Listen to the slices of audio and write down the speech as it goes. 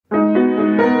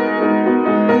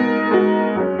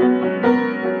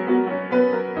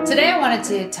wanted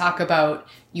to talk about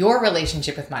your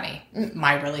relationship with money,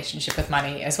 my relationship with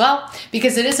money as well,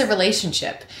 because it is a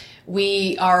relationship.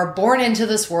 We are born into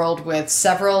this world with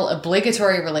several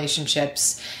obligatory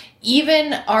relationships.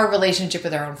 Even our relationship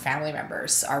with our own family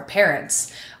members, our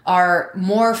parents, are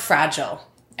more fragile.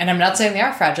 And I'm not saying they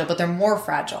are fragile, but they're more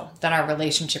fragile than our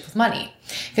relationship with money.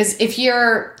 Because if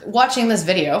you're watching this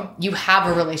video, you have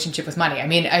a relationship with money. I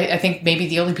mean, I think maybe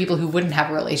the only people who wouldn't have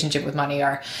a relationship with money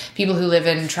are people who live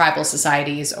in tribal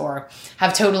societies or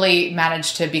have totally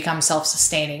managed to become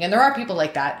self-sustaining. And there are people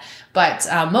like that. But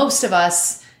most of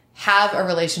us have a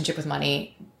relationship with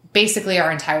money basically our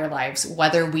entire lives,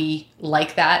 whether we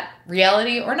like that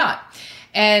reality or not.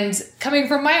 And coming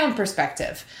from my own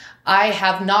perspective, I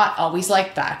have not always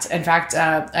liked that. In fact,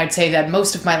 I'd say that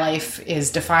most of my life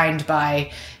is defined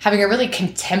by having a really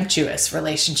contemptuous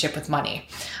relationship with money.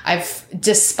 I've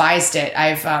despised it.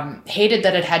 I've hated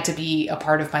that it had to be a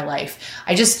part of my life.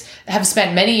 I just have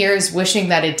spent many years wishing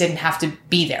that it didn't have to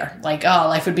be there. Like, oh,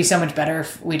 life would be so much better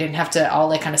if we didn't have to all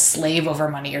like kind of slave over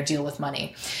money or deal with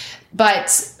money.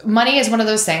 But money is one of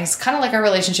those things, kind of like our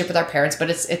relationship with our parents, but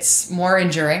it's more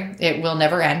enduring. It will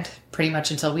never end pretty much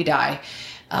until we die.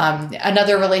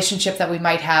 Another relationship that we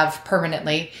might have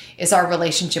permanently is our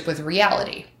relationship with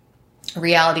reality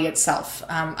itself.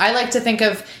 I like to think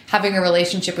of having a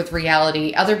relationship with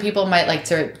reality. Other people might like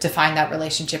to define that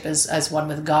relationship as one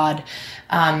with God.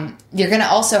 You're going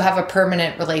to also have a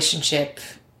permanent relationship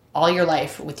all your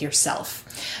life with yourself.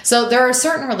 So there are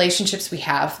certain relationships we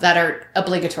have that are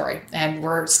obligatory and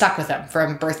we're stuck with them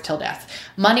from birth till death.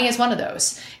 Money is one of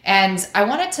those. And I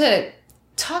wanted to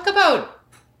talk about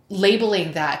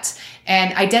labeling that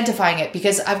and identifying it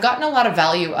because I've gotten a lot of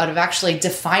value out of actually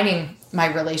defining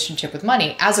my relationship with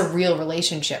money as a real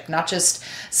relationship, not just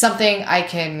something I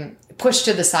can push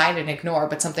to the side and ignore,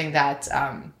 but something that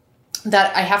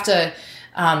that I have to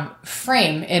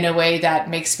frame in a way that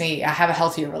makes me have a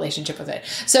healthier relationship with it.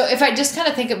 So if I just kind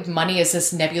of think of money as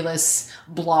this nebulous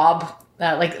blob,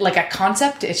 like a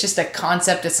concept, it's just a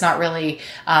concept. It's not really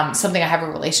something I have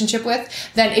a relationship with.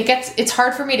 Then it's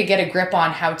hard for me to get a grip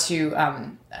on how to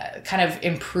kind of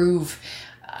improve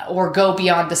or go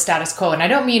beyond the status quo. And I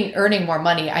don't mean earning more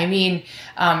money. I mean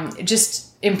just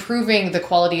improving the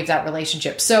quality of that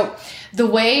relationship. So the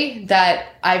way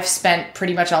that I've spent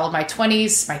pretty much all of my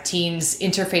 20s, my teens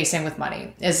interfacing with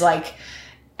money is like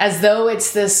as though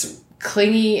it's this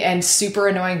clingy and super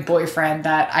annoying boyfriend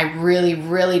that I really,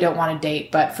 really don't want to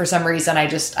date. But for some reason, I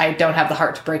don't have the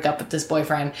heart to break up with this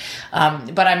boyfriend.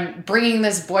 But I'm bringing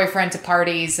this boyfriend to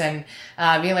parties and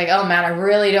being like, oh man, I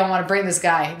really don't want to bring this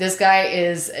guy. This guy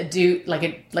is a dude,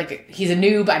 he's a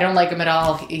noob. I don't like him at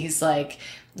all. He's like,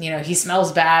 he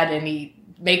smells bad and he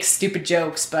makes stupid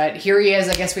jokes, but here he is.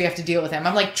 I guess we have to deal with him.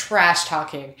 I'm like trash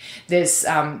talking this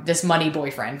money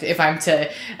boyfriend if I'm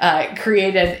to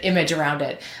create an image around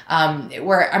it,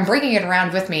 where I'm bringing it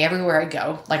around with me everywhere I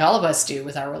go, like all of us do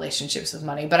with our relationships with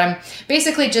money. But I'm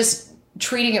basically just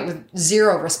treating it with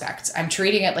zero respect. I'm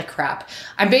treating it like crap.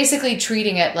 I'm basically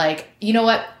treating it like, you know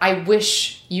what? I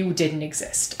wish you didn't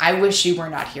exist. I wish you were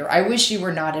not here. I wish you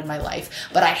were not in my life,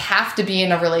 but I have to be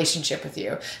in a relationship with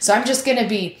you. So I'm just going to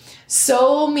be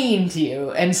so mean to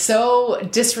you and so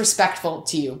disrespectful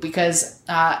to you because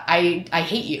I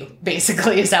hate you,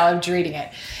 basically, is how I'm treating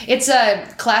it. It's a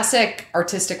classic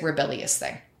artistic rebellious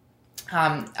thing.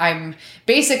 I'm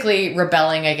basically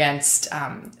rebelling against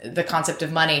the concept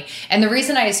of money. And the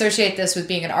reason I associate this with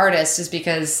being an artist is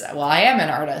because, well, I am an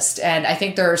artist. And I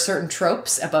think there are certain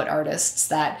tropes about artists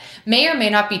that may or may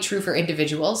not be true for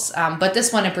individuals. But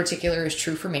this one in particular is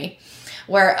true for me,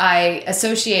 where I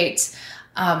associate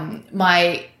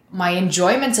my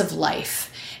enjoyment of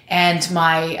life and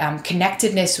my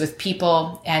connectedness with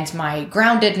people and my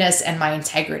groundedness and my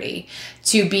integrity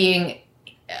to being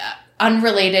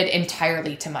unrelated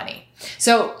entirely to money.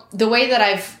 So the way that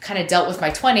I've kind of dealt with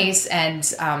my 20s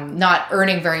and not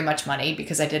earning very much money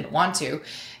because I didn't want to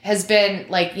has been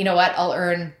like, you know what, I'll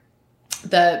earn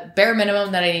the bare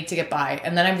minimum that I need to get by.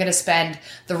 And then I'm going to spend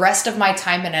the rest of my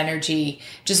time and energy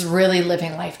just really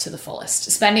living life to the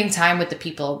fullest, spending time with the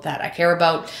people that I care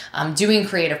about, doing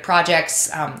creative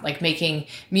projects, like making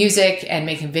music and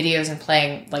making videos and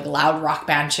playing like loud rock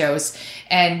band shows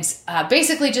and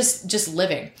basically just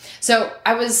living. So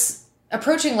I was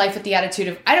approaching life with the attitude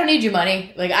of, I don't need you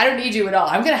money. Like, I don't need you at all.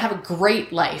 I'm going to have a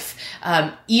great life.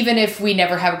 Even if we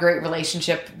never have a great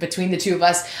relationship between the two of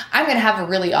us, I'm going to have a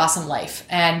really awesome life.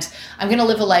 And I'm going to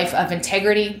live a life of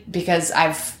integrity because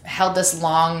I've held this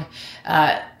long,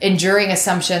 enduring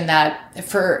assumption that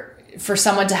for for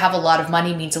someone to have a lot of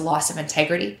money means a loss of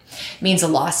integrity, means a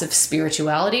loss of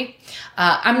spirituality.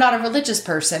 I'm not a religious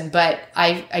person, but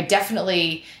I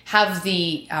definitely have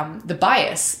the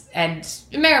bias, and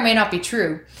it may or may not be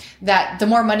true, that the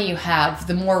more money you have,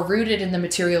 the more rooted in the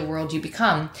material world you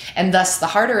become, and thus the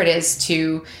harder it is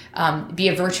to be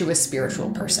a virtuous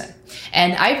spiritual person.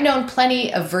 And I've known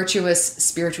plenty of virtuous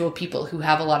spiritual people who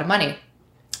have a lot of money.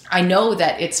 I know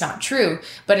that it's not true,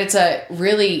 but it's a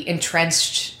really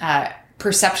entrenched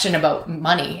perception about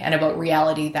money and about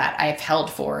reality that I've held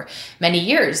for many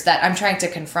years that I'm trying to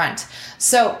confront.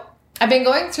 So I've been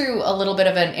going through a little bit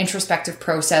of an introspective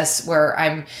process where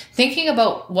I'm thinking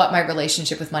about what my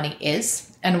relationship with money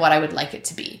is and what I would like it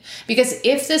to be. Because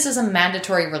if this is a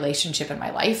mandatory relationship in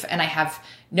my life and I have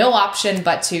no option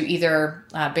but to either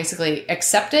basically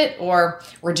accept it or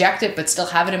reject it, but still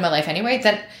have it in my life anyway,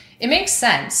 then it makes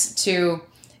sense to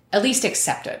at least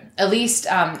accept it, at least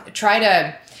try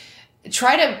to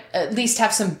at least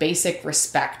have some basic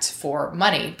respect for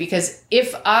money. Because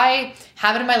if I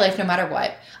have it in my life no matter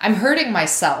what, I'm hurting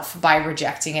myself by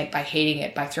rejecting it, by hating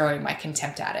it, by throwing my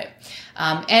contempt at it.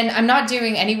 And I'm not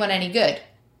doing anyone any good.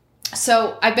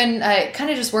 So I've been kind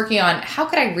of just working on how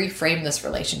could I reframe this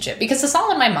relationship? Because it's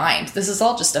all in my mind. This is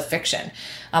all just a fiction.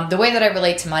 The way that I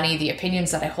relate to money, the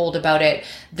opinions that I hold about it,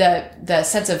 the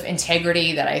sense of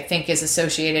integrity that I think is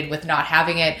associated with not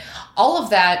having it, all of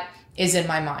that is in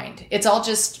my mind. It's all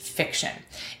just fiction.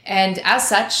 And as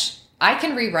such, I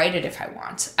can rewrite it if I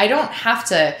want. I don't have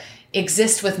to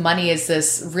exist with money as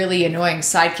this really annoying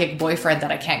sidekick boyfriend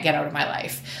that I can't get out of my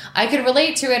life. I could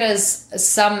relate to it as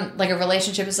like a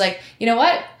relationship is like, you know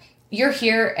what? You're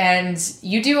here and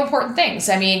you do important things.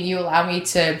 I mean, you allow me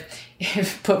to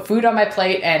put food on my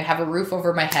plate and have a roof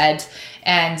over my head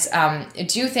and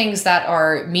do things that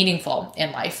are meaningful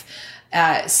in life.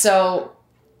 So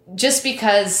just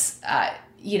because,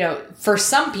 for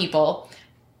some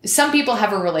people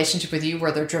have a relationship with you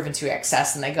where they're driven to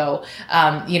excess and they go,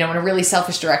 in a really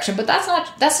selfish direction, but that's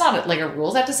not like a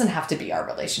rule. That doesn't have to be our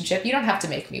relationship. You don't have to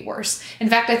make me worse. In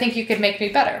fact, I think you could make me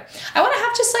better. I want to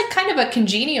have just like kind of a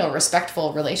congenial,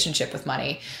 respectful relationship with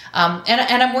money.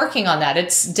 And I'm working on that.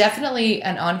 It's definitely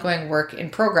an ongoing work in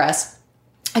progress.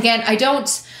 Again, I don't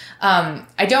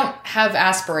have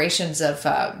aspirations of,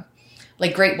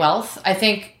 like great wealth. I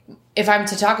think if I'm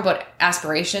to talk about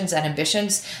aspirations and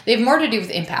ambitions, they have more to do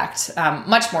with impact,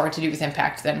 much more to do with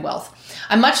impact than wealth.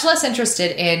 I'm much less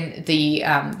interested in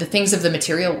the things of the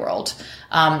material world.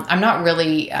 I'm not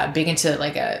really big into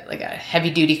like a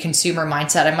heavy duty consumer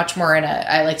mindset. I'm much more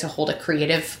I like to hold a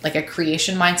creative, like a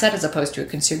creation mindset as opposed to a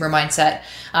consumer mindset.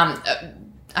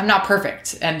 I'm not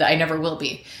perfect and I never will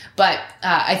be, but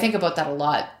I think about that a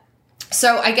lot.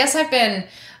 So I guess I've been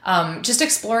just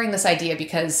exploring this idea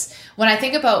because when I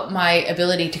think about my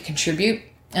ability to contribute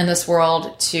in this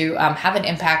world, to have an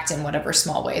impact in whatever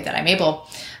small way that I'm able,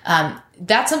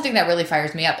 that's something that really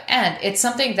fires me up. And it's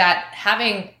something that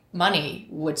having money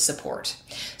would support.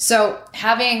 So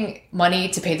having money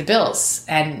to pay the bills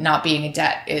and not being in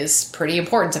debt is pretty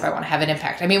important if I want to have an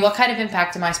impact. I mean, what kind of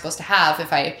impact am I supposed to have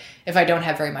if I don't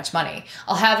have very much money?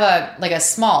 I'll have a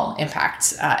small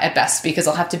impact at best, because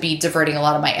I'll have to be diverting a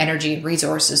lot of my energy and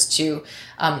resources to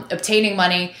obtaining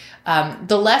money.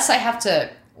 The less I have to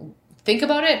think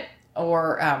about it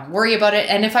or worry about it.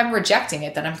 And if I'm rejecting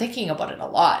it, then I'm thinking about it a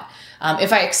lot.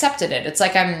 If I accepted it, it's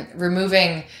like I'm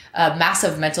removing a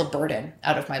massive mental burden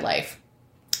out of my life.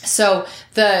 So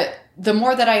the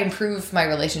more that I improve my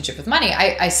relationship with money,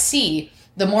 I see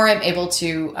the more I'm able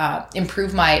to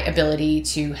improve my ability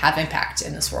to have impact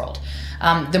in this world.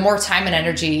 The more time and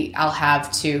energy I'll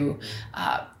have to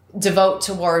devote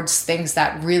towards things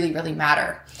that really, really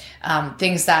matter.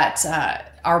 Things that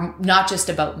are not just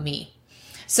about me.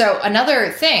 So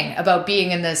another thing about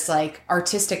being in this like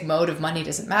artistic mode of money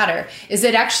doesn't matter is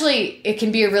that actually it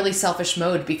can be a really selfish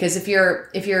mode, because if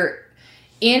you're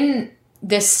in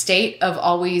this state of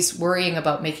always worrying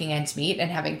about making ends meet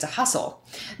and having to hustle,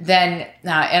 then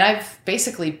and I've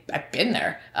been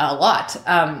there a lot.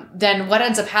 Then what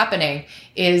ends up happening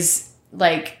is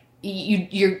like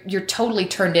you're totally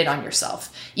turned in on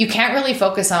yourself. You can't really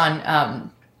focus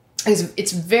on.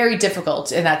 It's very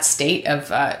difficult in that state of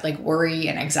like worry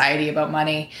and anxiety about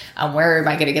money. Where am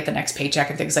I going to get the next paycheck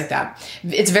and things like that?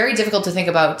 It's very difficult to think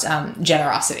about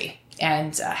generosity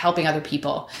and helping other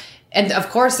people. And of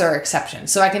course, there are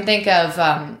exceptions. So I can think of,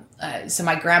 so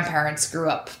my grandparents grew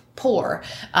up poor,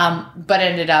 but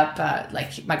ended up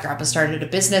like my grandpa started a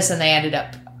business and they ended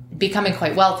up becoming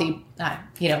quite wealthy,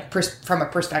 from a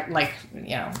perspective, like,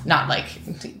 not like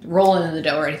rolling in the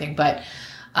dough or anything, but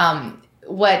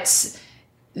what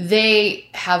they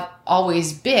have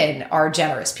always been our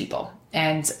generous people.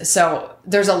 And so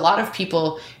there's a lot of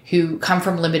people who come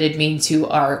from limited means who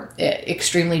are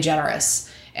extremely generous.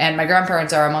 And my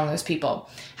grandparents are among those people.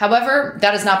 However,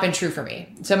 that has not been true for me.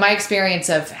 So my experience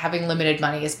of having limited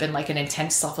money has been like an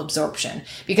intense self-absorption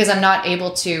because I'm not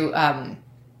able to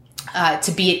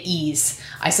be at ease,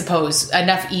 I suppose,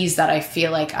 enough ease that I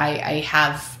feel like I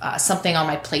have something on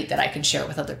my plate that I can share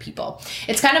with other people.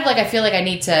 It's kind of like I feel like I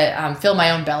need to fill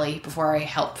my own belly before I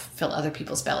help fill other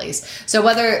people's bellies. So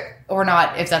whether or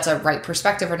not, if that's a right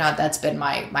perspective or not, that's been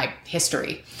my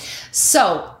history.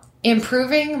 So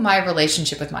improving my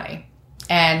relationship with money.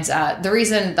 And the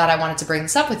reason that I wanted to bring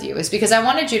this up with you is because I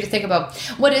wanted you to think about,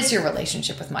 what is your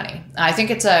relationship with money? I think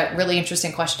it's a really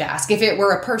interesting question to ask. If it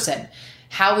were a person,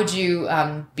 how would you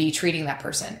be treating that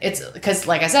person? It's because,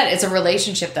 like I said, it's a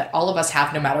relationship that all of us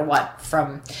have no matter what,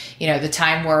 from, the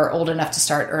time we're old enough to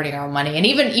start earning our own money. And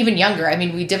even younger, I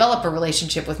mean, we develop a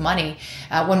relationship with money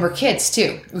when we're kids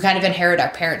too. We kind of inherit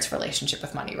our parents' relationship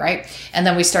with money, right? And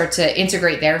then we start to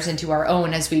integrate theirs into our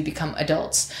own as we become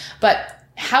adults. But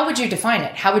how would you define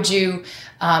it? How would you,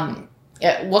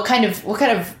 what kind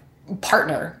of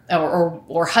partner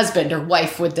or husband or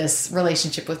wife would this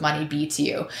relationship with money be to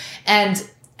you? And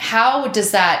how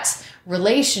does that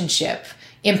relationship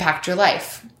impact your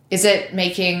life? Is it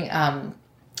making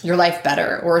your life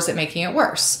better, or is it making it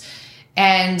worse?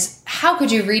 And how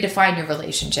could you redefine your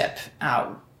relationship?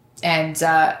 And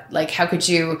how could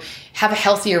you have a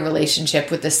healthier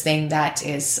relationship with this thing that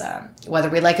is, whether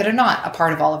we like it or not, a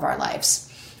part of all of our lives?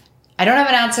 I don't have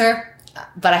an answer,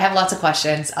 but I have lots of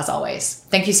questions, as always.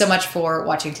 Thank you so much for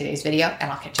watching today's video,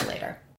 and I'll catch you later.